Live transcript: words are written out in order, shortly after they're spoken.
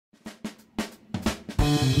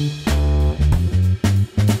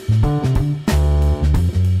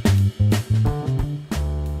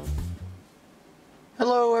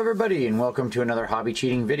Hello everybody and welcome to another hobby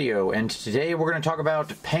cheating video, and today we're going to talk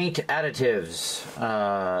about paint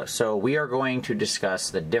additives. So we are going to discuss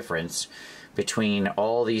the difference between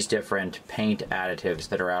all these different paint additives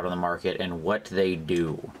that are out on the market and what they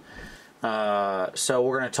do. So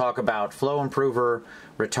we're going to talk about flow improver,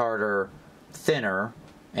 retarder, thinner,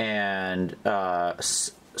 and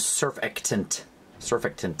surfactant.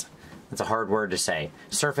 Surfactant. That's a hard word to say.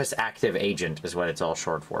 Surface active agent is what it's all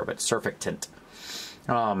short for, but surfactant.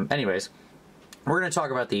 Anyways, we're going to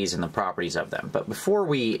talk about these and the properties of them. But before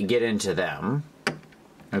we get into them,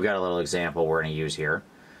 we've got a little example we're going to use here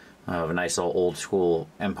of a nice little old school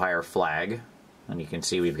Empire flag. And you can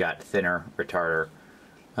see we've got thinner, retarder,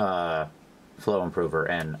 flow improver,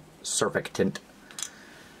 and surfactant.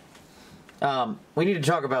 We need to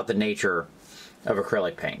talk about the nature of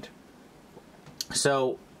acrylic paint.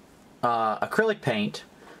 So, acrylic paint,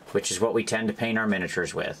 which is what we tend to paint our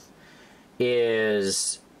miniatures with,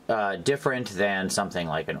 is different than something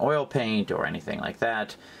like an oil paint or anything like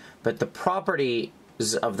that. But the properties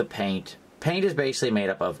of the paint is basically made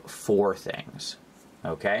up of four things,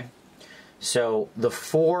 okay? So the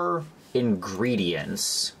four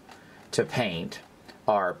ingredients to paint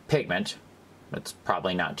are pigment. That's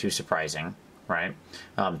probably not too surprising, right?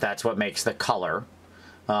 That's what makes the color.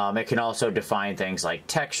 It can also define things like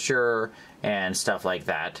texture and stuff like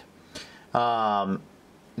that.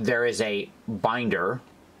 There is a binder,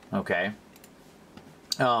 okay,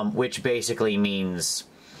 which basically means,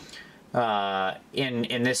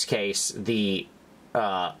 in this case, the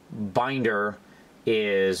binder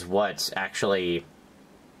is what's actually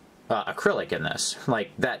acrylic in this.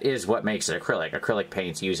 Like, that is what makes it acrylic. Acrylic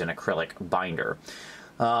paints use an acrylic binder.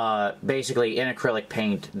 Basically, in acrylic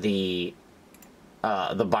paint, the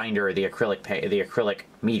binder, the acrylic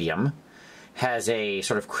medium, has a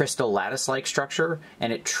sort of crystal lattice-like structure,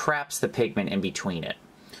 and it traps the pigment in between it.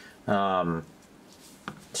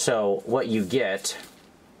 So what you get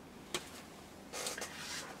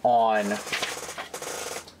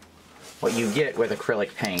with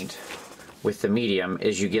acrylic paint with the medium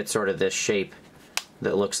is you get sort of this shape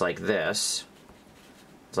that looks like this.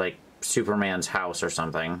 It's like Superman's house or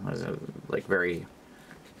something, like very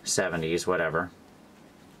 70s, whatever.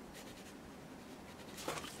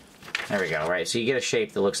 There we go, right? So you get a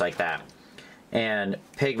shape that looks like that. And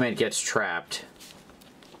pigment gets trapped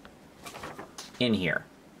in here.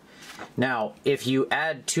 Now, if you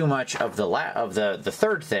add too much of the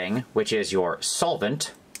third thing, which is your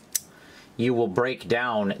solvent, you will break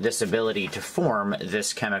down this ability to form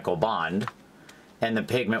this chemical bond, and the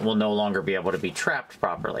pigment will no longer be able to be trapped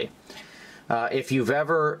properly. If you've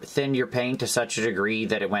ever thinned your paint to such a degree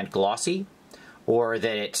that it went glossy, or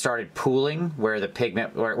that it started pooling, where the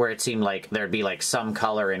pigment, where it seemed like there'd be like some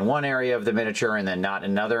color in one area of the miniature and then not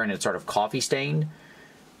another, and it's sort of coffee stained,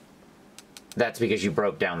 that's because you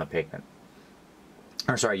broke down the pigment.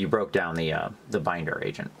 Or sorry, you broke down the binder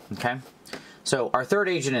agent, okay? So our third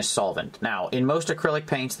agent is solvent. Now, in most acrylic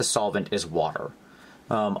paints, the solvent is water.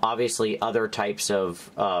 Obviously, other types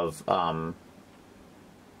of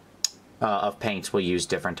paints will use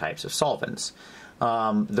different types of solvents.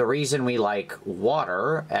 The reason we like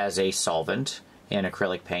water as a solvent in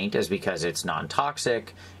acrylic paint is because it's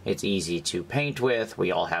non-toxic, it's easy to paint with,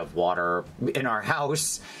 we all have water in our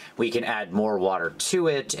house, we can add more water to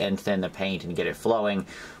it and thin the paint and get it flowing.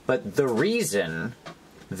 But the reason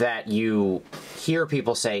that you hear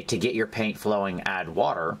people say to get your paint flowing, add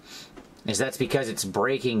water, is that's because it's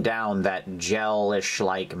breaking down that gel-ish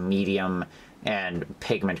like medium and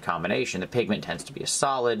pigment combination. The pigment tends to be a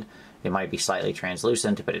solid. It might be slightly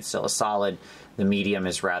translucent, but it's still a solid. The medium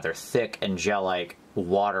is rather thick and gel-like.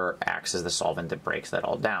 Water acts as the solvent that breaks that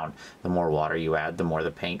all down. The more water you add, the more the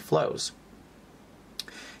paint flows.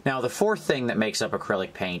 Now, the fourth thing that makes up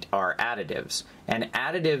acrylic paint are additives. And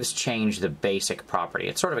additives change the basic property.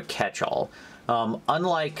 It's sort of a catch-all.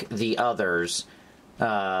 Unlike the other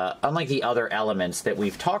elements that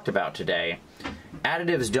we've talked about today,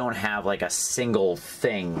 additives don't have like a single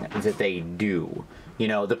thing that they do. You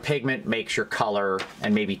know, the pigment makes your color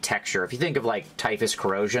and maybe texture. If you think of like typhus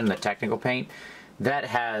corrosion, the technical paint, that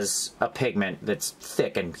has a pigment that's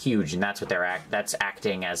thick and huge, and that's what that's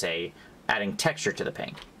acting as adding texture to the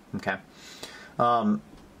paint. Okay.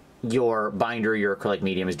 Your binder, your acrylic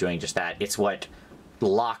medium, is doing just that. It's what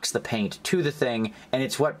locks the paint to the thing, and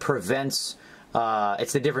it's what prevents.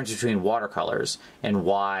 It's the difference between watercolors and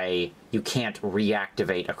why you can't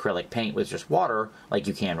reactivate acrylic paint with just water like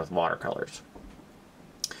you can with watercolors.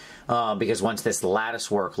 because once this lattice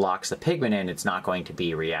work locks the pigment in, it's not going to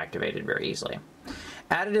be reactivated very easily.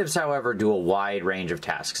 Additives, however, do a wide range of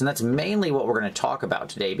tasks, and that's mainly what we're going to talk about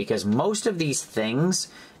today, because most of these things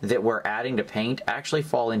that we're adding to paint actually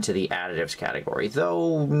fall into the additives category,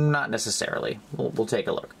 though not necessarily. We'll take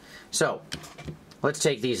a look. So, let's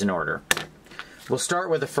take these in order. We'll start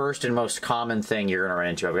with the first and most common thing you're going to run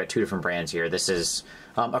into. I've got two different brands here. This is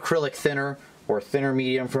acrylic thinner, or thinner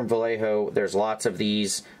medium from Vallejo. There's lots of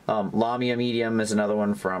these. Lamia medium is another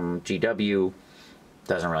one from GW.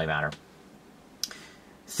 Doesn't really matter.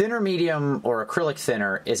 Thinner medium or acrylic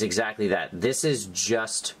thinner is exactly that. This is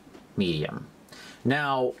just medium.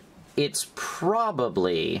 Now, it's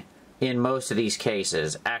probably, in most of these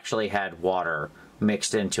cases, actually had water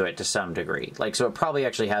mixed into it to some degree. Like, so it probably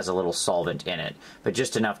actually has a little solvent in it, but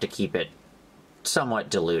just enough to keep it somewhat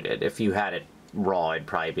diluted. If you had it raw, it'd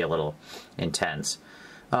probably be a little intense.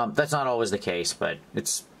 That's not always the case, but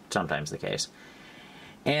it's sometimes the case.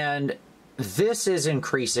 And this is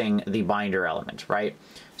increasing the binder element, right?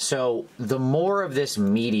 So the more of this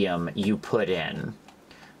medium you put in,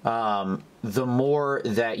 the more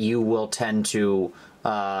that you will tend to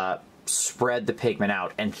spread the pigment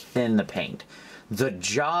out and thin the paint. The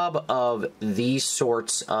job of these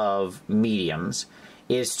sorts of mediums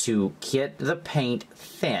is to get the paint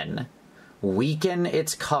thin, weaken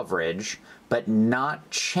its coverage, but not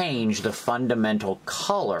change the fundamental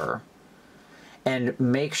color, and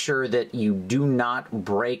make sure that you do not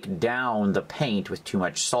break down the paint with too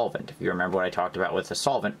much solvent. If you remember what I talked about with a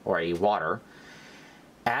solvent or a water,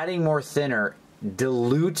 adding more thinner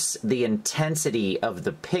dilutes the intensity of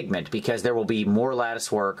the pigment because there will be more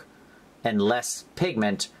lattice work and less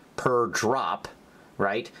pigment per drop,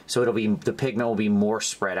 right? So it'll be, the pigment will be more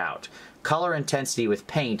spread out. Color intensity with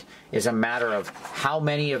paint is a matter of how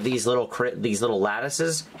many of these little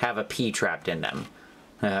lattices have a P trapped in them.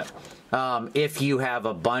 If you have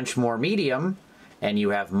a bunch more medium and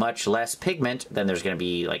you have much less pigment, then there's going to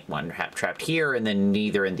be like one trapped here and then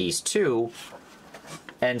neither in these two,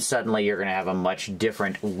 and suddenly you're going to have a much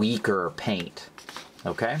different, weaker paint.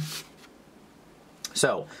 Okay?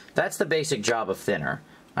 So that's the basic job of thinner.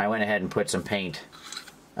 I went ahead and put some paint.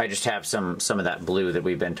 I just have some of that blue that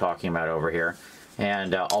we've been talking about over here,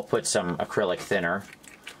 and I'll put some acrylic thinner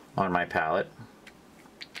on my palette.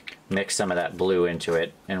 Mix some of that blue into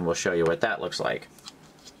it, and we'll show you what that looks like.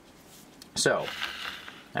 So,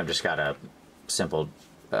 I've just got a simple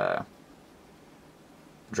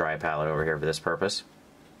dry palette over here for this purpose.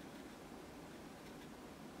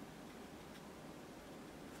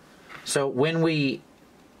 So when we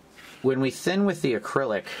thin with the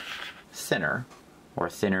acrylic thinner, or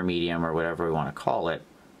thinner medium, or whatever we want to call it,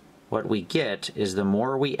 what we get is the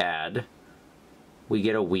more we add, we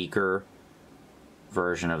get a weaker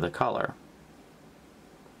version of the color.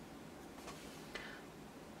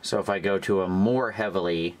 So if I go to a more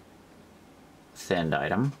heavily thinned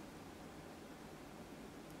item,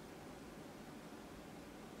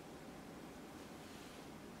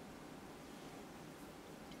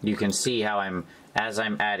 you can see how as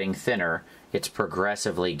I'm adding thinner, it's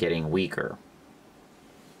progressively getting weaker.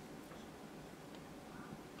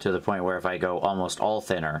 To the point where if I go almost all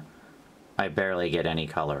thinner, I barely get any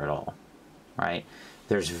color at all. Right?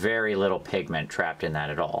 There's very little pigment trapped in that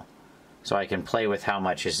at all. So I can play with how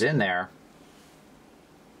much is in there.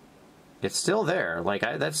 It's still there. Like,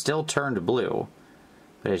 that's still turned blue.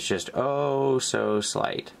 But it's just oh so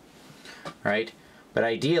slight. Right? But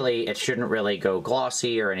ideally, it shouldn't really go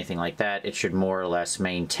glossy or anything like that. It should more or less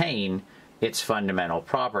maintain its fundamental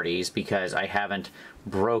properties because I haven't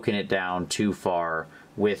broken it down too far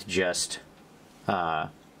with just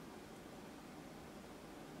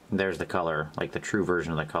there's the color, like the true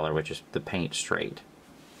version of the color, which is the paint straight,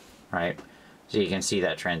 right? So you can see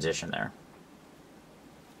that transition there.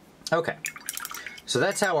 Okay, so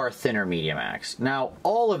that's how our thinner medium acts. Now,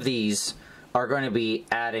 all of these are going to be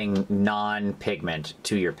adding non-pigment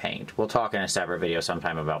to your paint. We'll talk in a separate video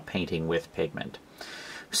sometime about painting with pigment.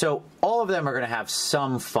 So all of them are going to have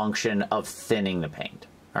some function of thinning the paint.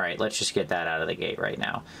 All right, let's just get that out of the gate right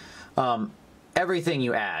now. Everything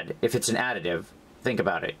you add, if it's an additive, think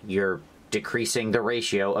about it. You're decreasing the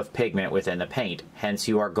ratio of pigment within the paint. Hence,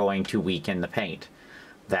 you are going to weaken the paint.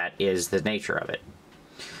 That is the nature of it.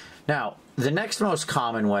 Now, the next most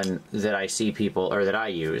common one that I see people, or that I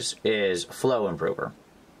use, is Flow Improver.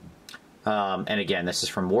 And again, this is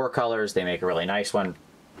from Watercolors. They make a really nice one.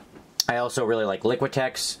 I also really like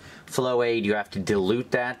Liquitex Flow Aid. You have to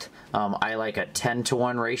dilute that. I like a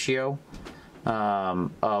 10-to-1 ratio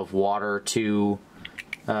of water to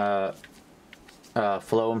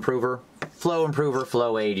Flow Improver. Flow Improver,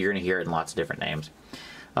 Flow Aid, you're going to hear it in lots of different names.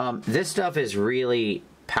 This stuff is really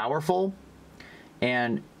powerful,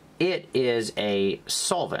 and it is a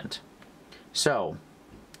solvent. So,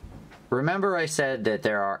 remember I said that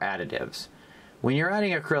there are additives. When you're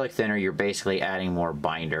adding acrylic thinner, you're basically adding more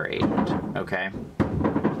binder agent, okay?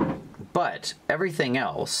 But everything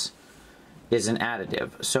else is an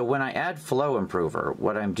additive. So when I add flow improver,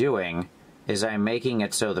 what I'm doing is I'm making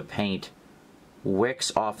it so the paint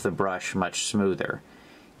wicks off the brush much smoother.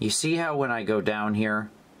 You see how when I go down here,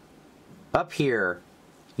 up here,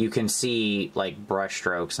 you can see like brush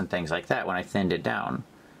strokes and things like that when I thinned it down.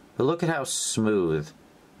 But look at how smooth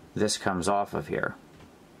this comes off of here.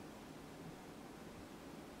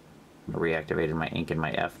 I reactivated my ink and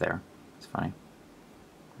my F there. It's funny.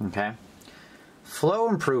 Okay. Flow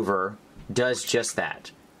improver does just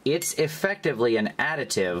that. It's effectively an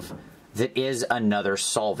additive that is another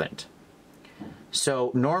solvent.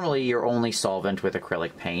 So normally your only solvent with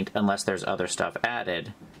acrylic paint, unless there's other stuff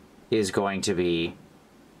added, is going to be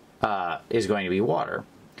water.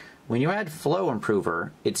 When you add flow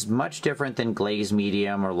improver, it's much different than glaze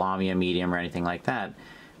medium or lamia medium or anything like that,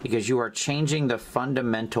 because you are changing the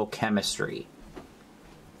fundamental chemistry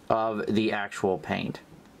of the actual paint.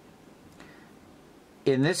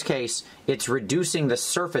 In this case, it's reducing the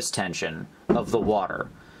surface tension of the water.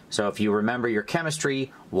 So if you remember your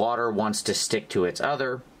chemistry, water wants to stick to its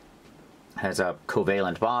other, has a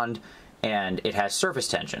covalent bond, and it has surface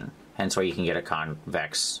tension. Hence why you can get a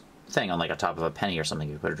convex thing on like a top of a penny or something.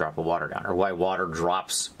 You put a drop of water down, or why water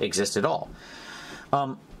drops exist at all.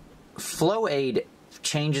 Flow aid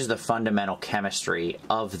changes the fundamental chemistry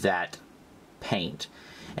of that paint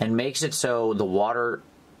and makes it so the water,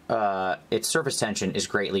 its surface tension is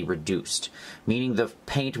greatly reduced, meaning the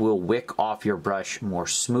paint will wick off your brush more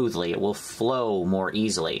smoothly. It will flow more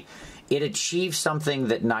easily. It achieves something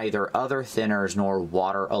that neither other thinners nor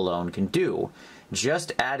water alone can do.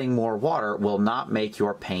 Just adding more water will not make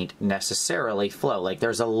your paint necessarily flow. Like,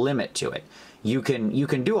 there's a limit to it. You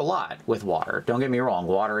can do a lot with water. Don't get me wrong.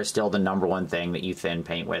 Water is still the #1 thing that you thin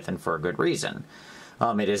paint with, and for a good reason.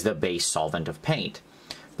 It is the base solvent of paint.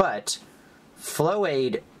 But flow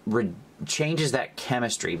aid changes that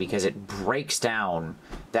chemistry because it breaks down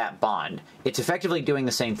that bond. It's effectively doing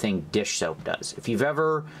the same thing dish soap does. If you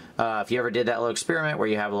ever did that little experiment where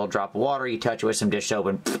you have a little drop of water, you touch it with some dish soap,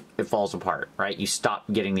 and pff, it falls apart, right? You stop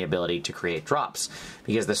getting the ability to create drops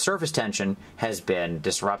because the surface tension has been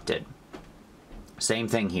disrupted. Same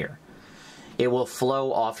thing here. It will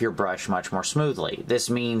flow off your brush much more smoothly.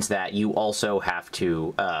 This means that you also have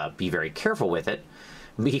to be very careful with it,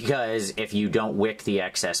 because if you don't wick the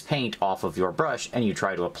excess paint off of your brush and you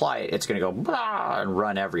try to apply it, it's going to go blah and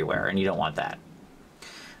run everywhere, and you don't want that.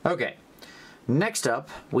 Okay, next up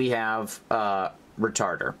we have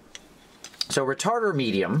retarder. So retarder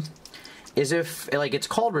medium is it's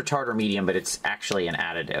called retarder medium, but it's actually an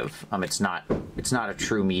additive. It's not a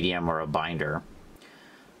true medium or a binder.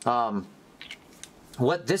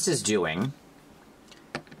 What this is doing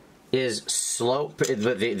is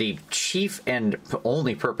the chief and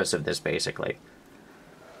only purpose of this, basically.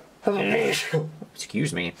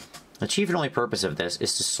 Excuse me. The chief and only purpose of this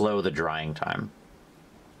is to slow the drying time.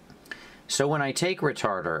 So when I take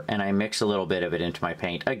retarder and I mix a little bit of it into my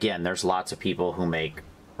paint, again, there's lots of people who make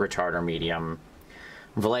retarder medium.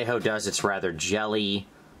 Vallejo does. It's rather jelly,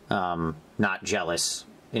 not jealous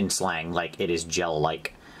in slang, like it is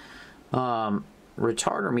gel-like.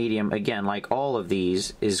 Retarder medium, again, like all of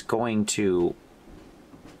these, is going to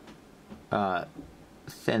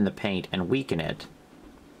thin the paint and weaken it.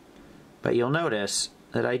 But you'll notice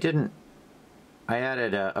that I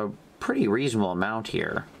added a pretty reasonable amount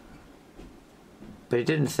here, but it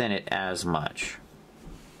didn't thin it as much.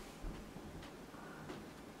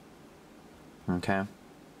 Okay?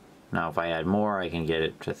 Now if I add more, I can get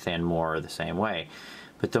it to thin more the same way.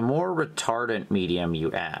 But the more retardant medium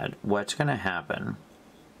you add, what's going to happen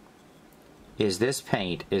is this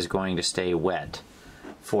paint is going to stay wet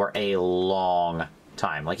for a long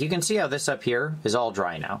time. Like you can see how this up here is all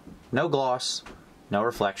dry now. No gloss, no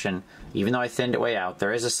reflection. Even though I thinned it way out,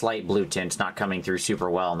 there is a slight blue tint. It's not coming through super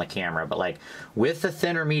well on the camera, but like with the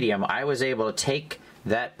thinner medium, I was able to take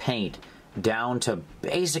that paint down to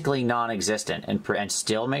basically non-existent and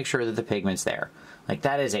still make sure that the pigment's there. Like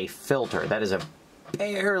that is a filter. That is a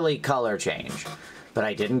barely color change, but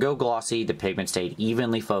I didn't go glossy. The pigment stayed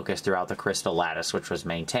evenly focused throughout the crystal lattice, which was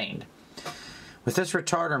maintained. With this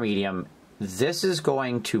retarder medium, this is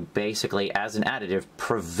going to basically, as an additive,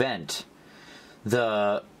 prevent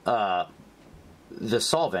the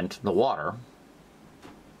solvent, the water,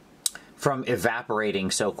 from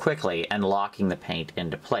evaporating so quickly and locking the paint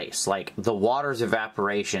into place. Like the water's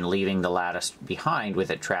evaporation leaving the lattice behind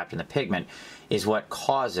with it trapped in the pigment is what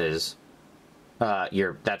causes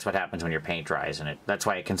that's what happens when your paint dries, and that's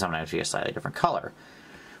why it can sometimes be a slightly different color.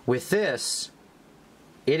 With this,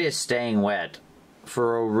 it is staying wet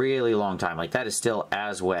for a really long time. Like that is still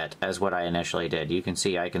as wet as what I initially did. You can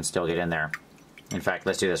see I can still get in there. In fact,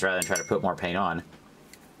 let's do this rather than try to put more paint on.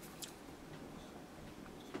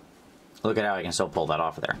 Look at how I can still pull that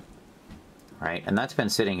off of there. Right? And that's been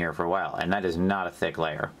sitting here for a while, and that is not a thick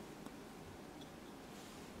layer.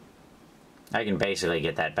 I can basically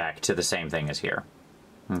get that back to the same thing as here.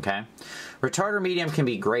 Okay? Retardant medium can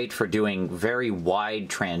be great for doing very wide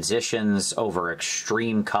transitions over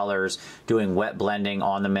extreme colors, doing wet blending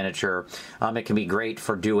on the miniature. It can be great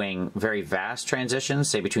for doing very vast transitions,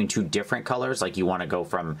 say between two different colors, like you want to go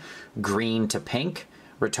from green to pink.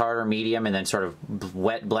 Retardant medium and then sort of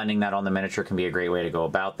wet blending that on the miniature can be a great way to go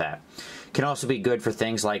about that. Can also be good for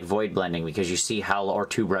things like void blending, because you see how, or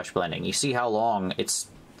two brush blending, you see how long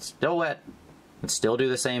it's still wet and still do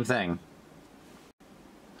the same thing.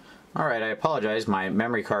 Alright, I apologize, my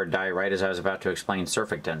memory card died right as I was about to explain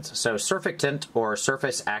surfactants. So surfactant, or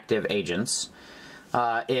surface active agents,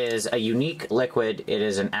 is a unique liquid. It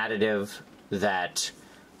is an additive that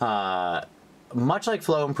much like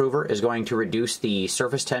flow improver, is going to reduce the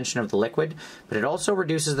surface tension of the liquid, but it also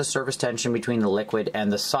reduces the surface tension between the liquid and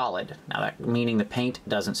the solid. Now that meaning the paint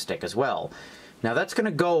doesn't stick as well. Now that's going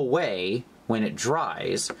to go away when it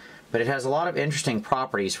dries, but it has a lot of interesting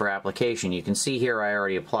properties for application. You can see here I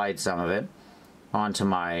already applied some of it onto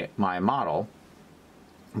my model,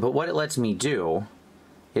 but what it lets me do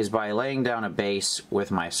is by laying down a base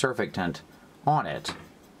with my surfactant on it,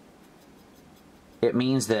 it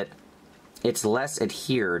means that it's less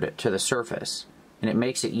adhered to the surface, and it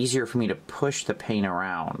makes it easier for me to push the paint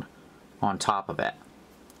around on top of it.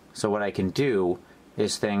 So what I can do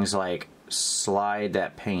is things like slide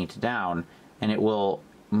that paint down, and it will,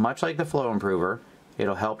 much like the flow improver,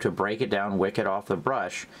 it'll help to break it down, wick it off the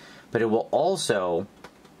brush, but it will also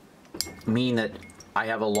mean that I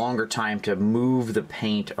have a longer time to move the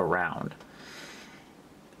paint around.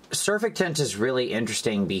 Surfactant is really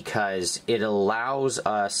interesting because it allows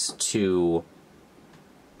us to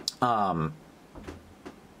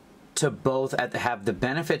both have the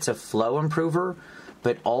benefits of flow improver,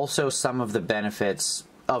 but also some of the benefits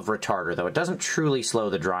of retarder, though it doesn't truly slow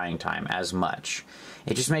the drying time as much.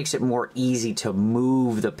 It just makes it more easy to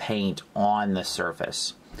move the paint on the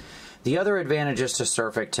surface. The other advantages to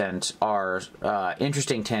surfactant are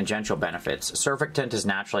interesting tangential benefits. Surfactant is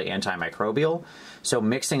naturally antimicrobial, so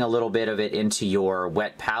mixing a little bit of it into your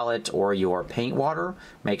wet palette or your paint water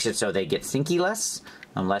makes it so they get stinky less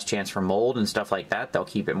chance for mold and stuff like that. They'll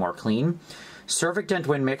keep it more clean. Surfactant,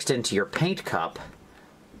 when mixed into your paint cup,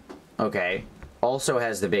 okay, also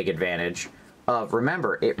has the big advantage of,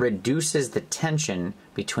 remember, it reduces the tension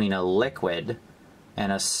between a liquid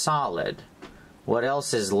and a solid. What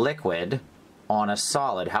else is liquid on a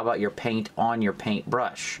solid? How about your paint on your paint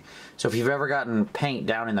brush? So if you've ever gotten paint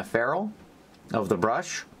down in the ferrule of the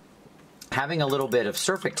brush, having a little bit of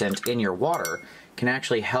surfactant in your water can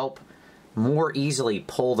actually help more easily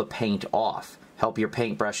pull the paint off, help your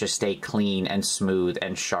paintbrushes stay clean and smooth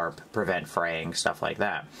and sharp, prevent fraying, stuff like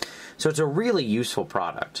that. So it's a really useful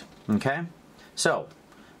product, okay? So,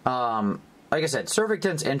 like I said,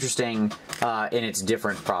 surfactant's interesting in its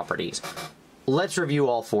different properties. Let's review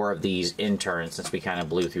all four of these in turn since we kind of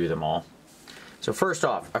blew through them all. So first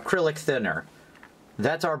off, acrylic thinner.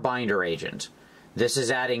 That's our binder agent. This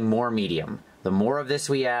is adding more medium. The more of this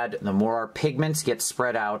we add, the more our pigments get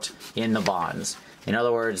spread out in the bonds. In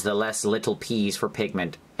other words, the less little p's for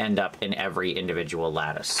pigment end up in every individual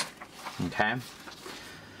lattice. Okay?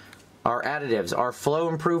 Our additives. Our flow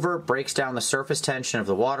improver breaks down the surface tension of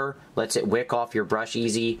the water, lets it wick off your brush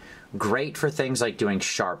easy. Great for things like doing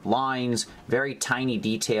sharp lines, very tiny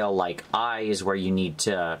detail like eyes where you need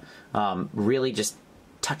to really just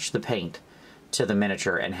touch the paint to the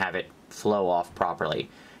miniature and have it flow off properly.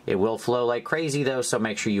 It will flow like crazy though, so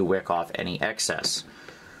make sure you wick off any excess.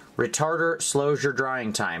 Retarder slows your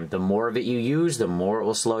drying time. The more of it you use, the more it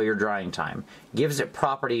will slow your drying time. Gives it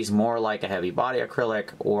properties more like a heavy body acrylic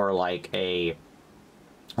or like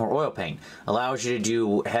or oil paint. Allows you to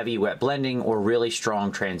do heavy wet blending or really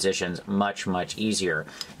strong transitions much, much easier.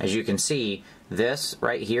 As you can see, this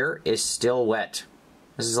right here is still wet.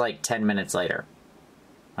 This is like 10 minutes later.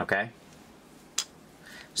 Okay?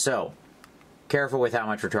 So, careful with how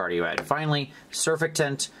much retarder you add. Finally,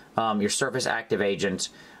 surfactant, your surface active agent.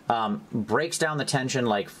 breaks down the tension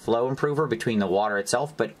like flow improver between the water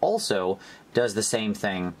itself, but also does the same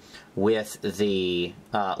thing with the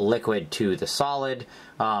liquid to the solid.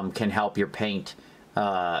 Can help your paint,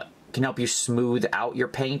 can help you smooth out your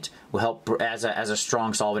paint, will help as a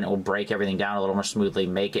strong solvent. It will break everything down a little more smoothly,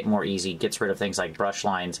 make it more easy, gets rid of things like brush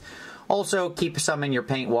lines. Also, keep some in your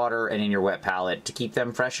paint water and in your wet palette to keep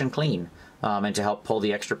them fresh and clean, and to help pull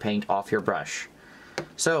the extra paint off your brush.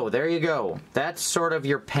 So there you go. That's sort of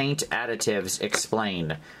your paint additives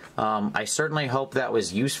explained. I certainly hope that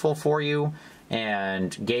was useful for you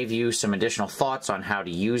and gave you some additional thoughts on how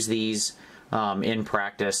to use these in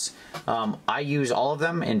practice. I use all of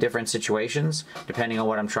them in different situations depending on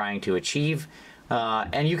what I'm trying to achieve.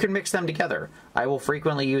 And you can mix them together. I will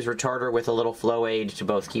frequently use retarder with a little flow aid to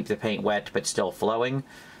both keep the paint wet but still flowing,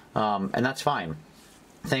 and that's fine.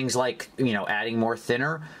 Things like, you know, adding more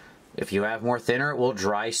thinner. If you have more thinner, it will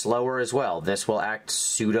dry slower as well. This will act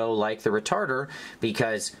pseudo like the retarder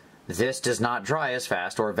because this does not dry as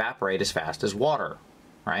fast or evaporate as fast as water,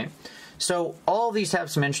 right? So all these have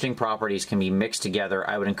some interesting properties, can be mixed together.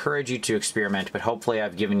 I would encourage you to experiment, but hopefully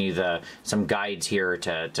I've given you some guides here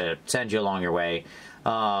to send you along your way.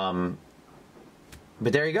 But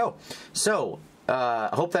there you go. So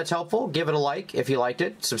I hope that's helpful. Give it a like if you liked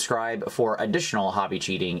it. Subscribe for additional hobby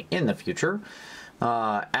cheating in the future.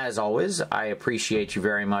 As always, I appreciate you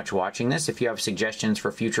very much watching this. If you have suggestions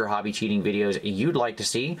for future hobby cheating videos you'd like to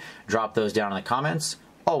see, drop those down in the comments.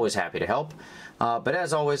 Always happy to help. But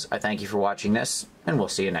as always, I thank you for watching this, and we'll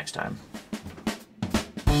see you next time.